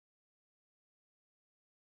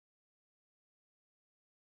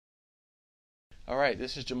Alright,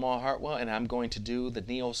 this is Jamal Hartwell, and I'm going to do the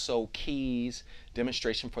Neo Soul Keys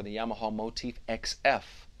demonstration for the Yamaha Motif XF.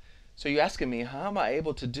 So you're asking me, how am I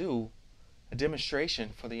able to do a demonstration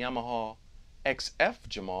for the Yamaha XF,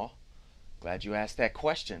 Jamal? Glad you asked that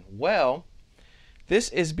question. Well, this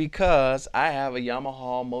is because I have a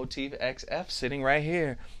Yamaha Motif XF sitting right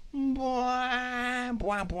here. Bwah,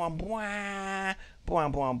 bwah, bwah, bwah,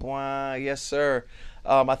 bwah, bwah, bwah. Yes, sir.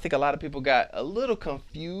 I think a lot of people got a little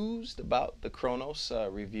confused about the Kronos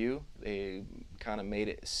review. They kind of made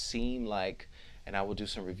it seem like, and I will do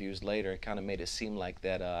some reviews later, it kind of made it seem like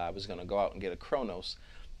that I was going to go out and get a Kronos.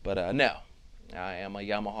 But no, I am a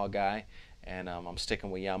Yamaha guy, and I'm sticking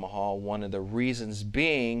with Yamaha. One of the reasons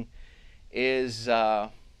being is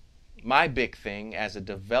my big thing as a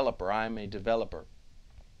developer. I'm a developer.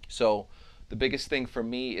 So the biggest thing for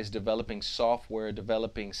me is developing software,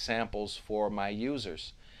 developing samples for my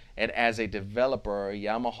users. And as a developer,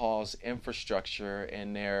 Yamaha's infrastructure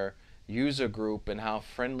and their user group and how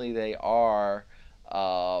friendly they are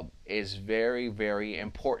is very, very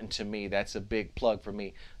important to me. That's a big plug for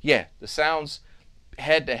me. Yeah, the sounds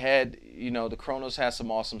head to head, the Kronos has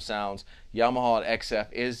some awesome sounds. Yamaha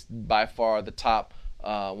XF is by far the top,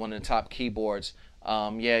 one of the top keyboards.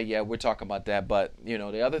 Yeah, we're talking about that. But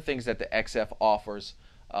the other things that the XF offers,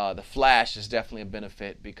 the flash is definitely a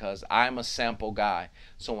benefit because I'm a sample guy.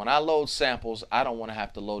 So when I load samples, I don't want to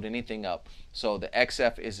have to load anything up. So the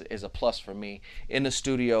XF is a plus for me. In the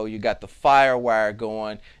studio, you got the FireWire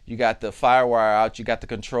going, you got the FireWire out, you got the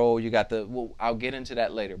control, you got the. Well, I'll get into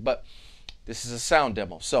that later. But this is a sound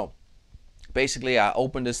demo. So basically, I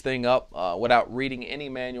opened this thing up without reading any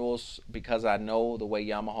manuals because I know the way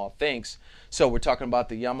Yamaha thinks. So we're talking about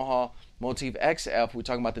the Yamaha Motif XF. We're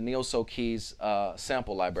talking about the Neo Soul Keys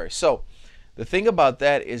sample library. So the thing about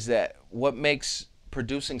that is that what makes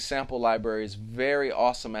producing sample libraries very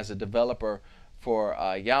awesome as a developer for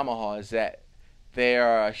Yamaha is that they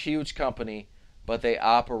are a huge company, but they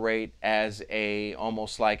operate as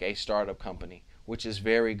almost like a startup company, which is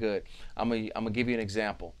very good. I'm gonna give you an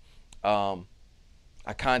example.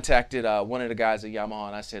 I contacted one of the guys at Yamaha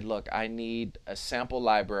and I said, look, I need a sample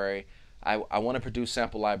library. I want to produce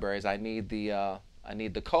sample libraries. I need the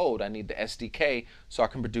code. I need the SDK so I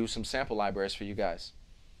can produce some sample libraries for you guys.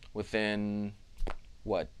 Within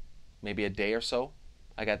maybe a day or so,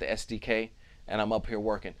 I got the SDK and I'm up here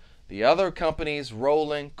working. The other companies,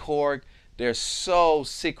 Roland, Korg, they're so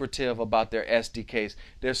secretive about their SDKs.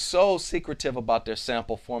 They're so secretive about their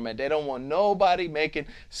sample format. They don't want nobody making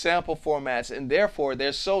sample formats, and therefore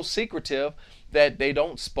they're so secretive that they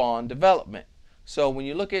don't spawn development. So when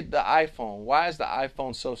you look at the iPhone, why is the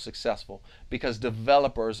iPhone so successful? Because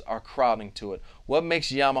developers are crowding to it. What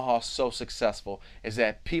makes Yamaha so successful is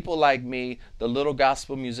that people like me, the little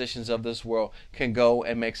gospel musicians of this world, can go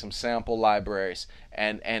and make some sample libraries,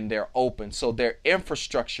 and they're open. So their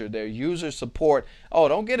infrastructure, their user support,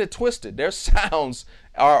 don't get it twisted. Their sounds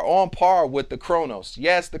are on par with the Kronos.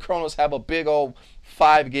 Yes, the Kronos have a big old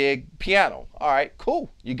 5 gig piano. All right,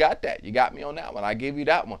 cool. You got that. You got me on that one. I gave you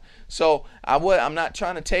that one. So I'm not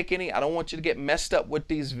trying to take any. I don't want you to get messed up with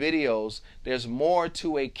these videos. There's more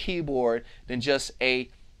to a keyboard than just a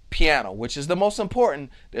piano, which is the most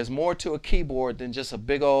important. There's more to a keyboard than just a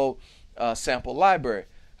big old sample library.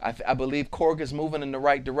 I believe Korg is moving in the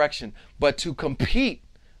right direction. But to compete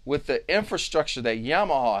with the infrastructure that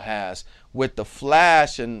Yamaha has, with the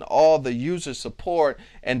flash and all the user support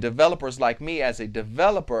and developers like me as a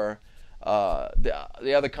developer,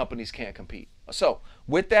 the other companies can't compete. So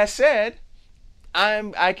with that said,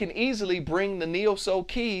 I can easily bring the Neo Soul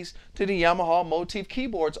keys to the Yamaha Motif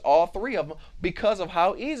keyboards, all three of them, because of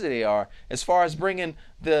how easy they are. As far as bringing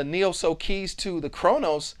the Neo Soul keys to the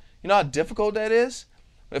Kronos, you know how difficult that is?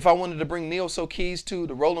 If I wanted to bring Neo Soul keys to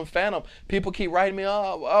the Roland Phantom, people keep writing me,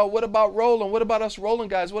 what about Roland? What about us Roland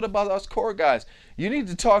guys? What about us Korg guys? You need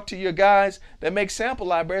to talk to your guys that make sample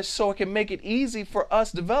libraries so it can make it easy for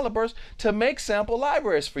us developers to make sample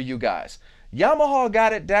libraries for you guys. Yamaha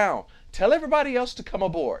got it down. Tell everybody else to come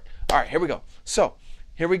aboard. All right, here we go. So,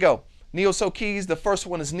 here we go. Neo Soul keys. The first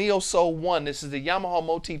one is Neo Soul 1. This is the Yamaha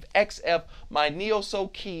Motif XF. My Neo Soul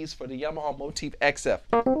keys for the Yamaha Motif XF.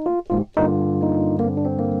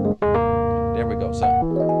 There we go, son.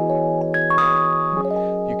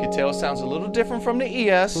 You can tell it sounds a little different from the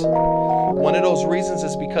ES. One of those reasons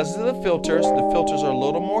is because of the filters. The filters are a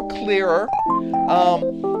little more clearer.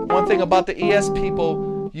 One thing about the ES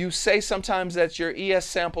people, you say sometimes that your ES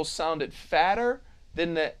samples sounded fatter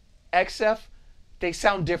than the XF. They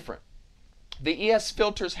sound different. The ES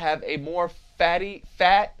filters have a more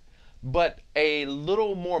fat, but a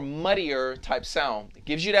little more muddier type sound. It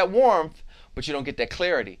gives you that warmth, but you don't get that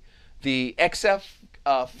clarity. The XF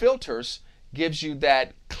filters gives you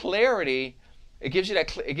that clarity. It gives you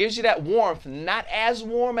that warmth, not as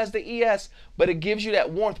warm as the ES, but it gives you that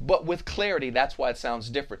warmth, but with clarity. That's why it sounds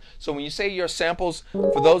different. So when you say your samples,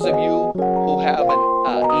 for those of you who have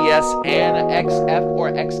an ES and an XF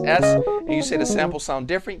or XS, and you say the samples sound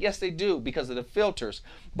different, yes, they do because of the filters.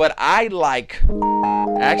 But I like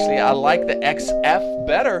the XF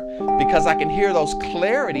better because I can hear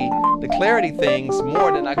the clarity things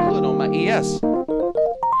more than I could on my ES.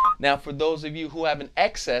 Now, for those of you who have an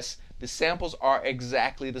XS, the samples are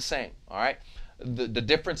exactly the same, all right? The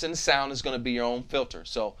difference in the sound is going to be your own filter.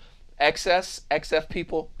 So XS, XF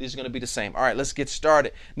people, these are going to be the same. All right, let's get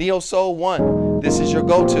started. Neo Soul 1, this is your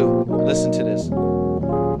go-to. Listen to this.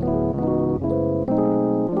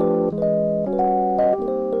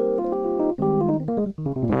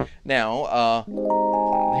 Now,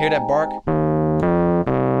 hear that bark?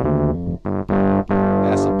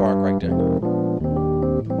 That's a bark right there.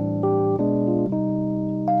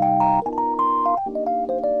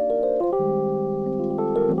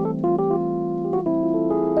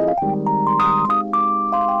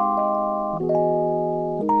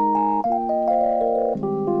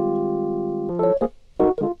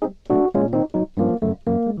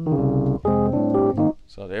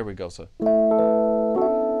 So there we go. So turn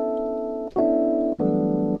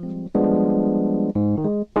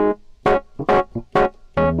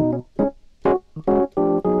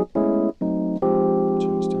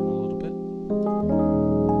this down a little bit.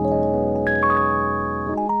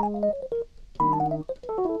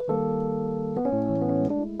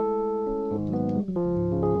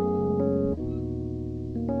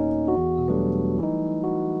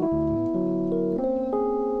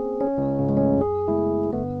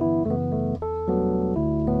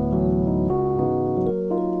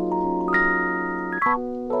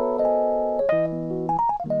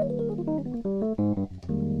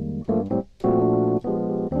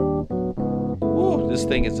 This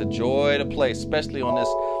thing is a joy to play, especially on this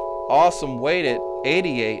awesome weighted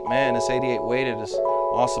 88. Man, this 88 weighted is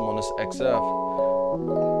awesome on this XF.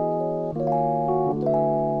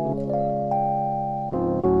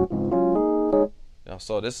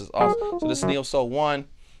 So this is awesome. So this is Neo Soul 1,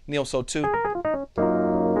 Neo Soul 2.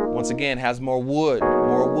 Once again, has more wood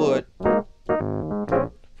for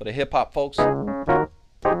the hip hop folks.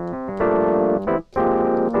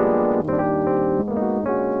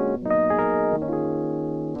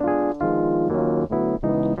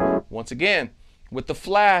 Once again, with the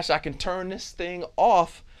flash, I can turn this thing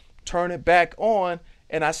off, turn it back on,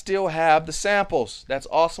 and I still have the samples. That's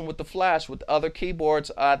awesome with the flash. With other keyboards,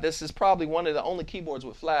 this is probably one of the only keyboards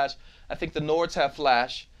with flash. I think the Nords have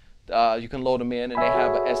flash. You can load them in, and they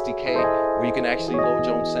have an SDK where you can actually load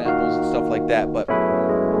your own samples and stuff like that. But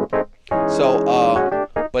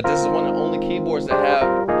this is one of the only keyboards that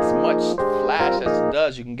have as much flash as it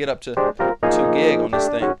does. You can get up to 2 gig on this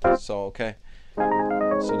thing. So okay.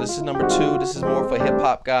 So this is number 2. This is more for hip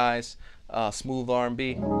hop guys, smooth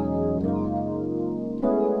R&B. A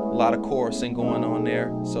lot of chorusing going on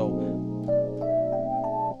there. So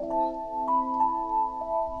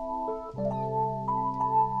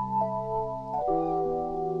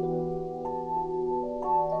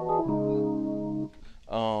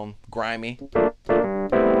grimy.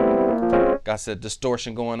 Got some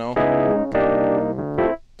distortion going on.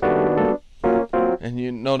 And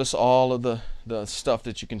you notice all of the stuff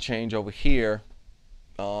that you can change over here.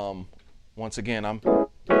 Once again, I'm more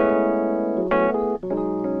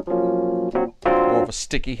of a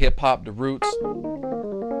sticky hip hop, the roots.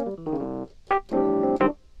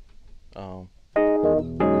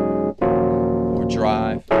 More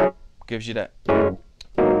drive, gives you that.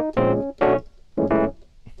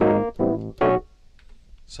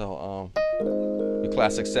 So your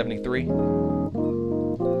classic 73.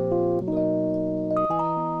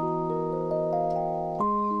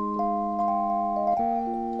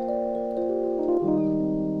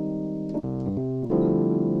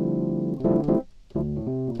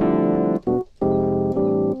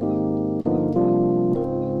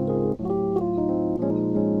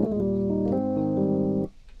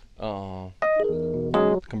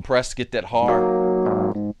 Compress, get that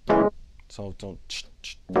hard. So don't.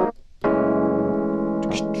 All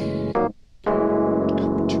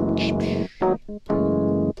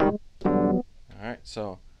right,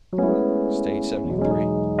 so stage 73.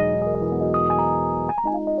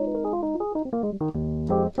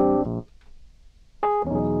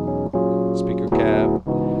 Speaker cab.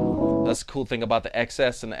 That's the cool thing about the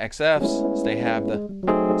XS and the XFs is they have the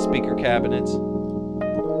speaker cabinets.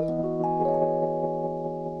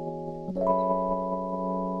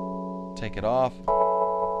 Take it off. I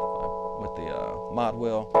with the mod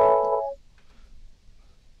wheel,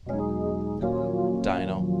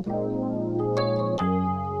 dyno.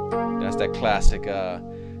 That's that classic,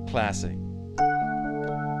 classic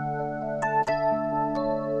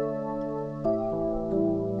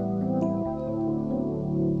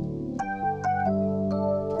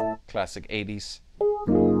 80s.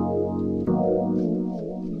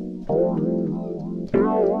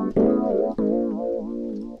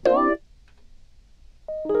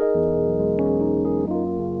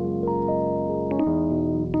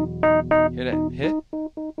 Hear that hit?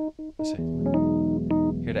 Let's see.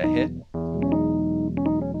 Hear that hit?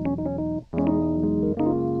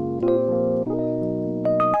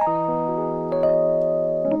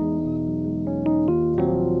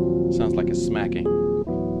 Sounds like it's smacking.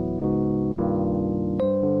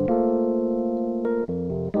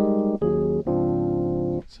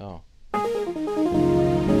 So that's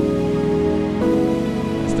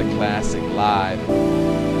the classic live.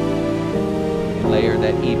 Layer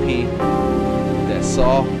that EP, that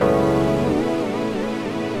saw.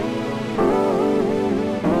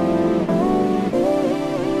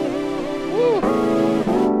 Woo.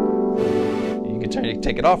 You can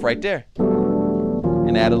take it off right there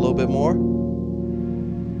and add a little bit more. Woo.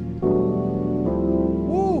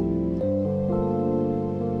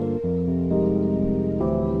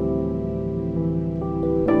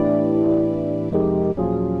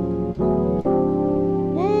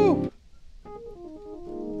 Woo.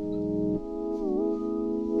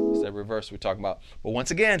 It's that reverse we're talking about. But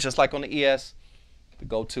once again, just like on the ES, the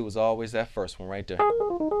go-to is always that first one right there.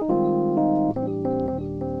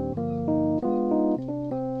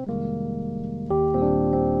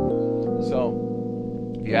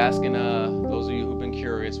 So, if you're asking, those of you who've been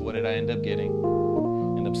curious, what did I end up getting?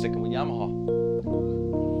 End up sticking with Yamaha.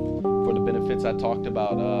 For the benefits I talked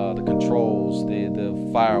about, the controls, the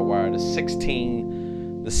firewire, the 16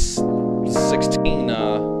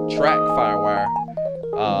 track firewire,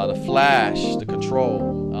 the flash, the control.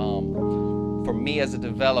 For me as a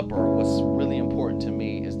developer, what's really important to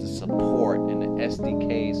me is the support and the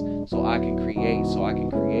SDKs, so I can create.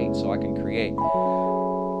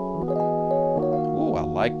 Ooh, I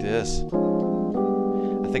like this.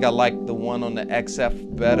 I think I like the one on the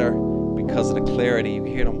XF better because of the clarity. You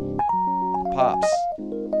can hear them pops.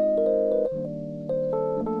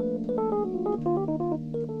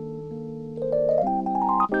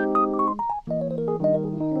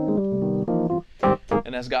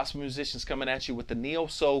 And that's gospel musicians coming at you with the Neo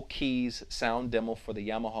Soul Keys sound demo for the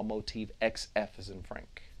Yamaha Motif XF as in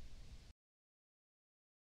Frank.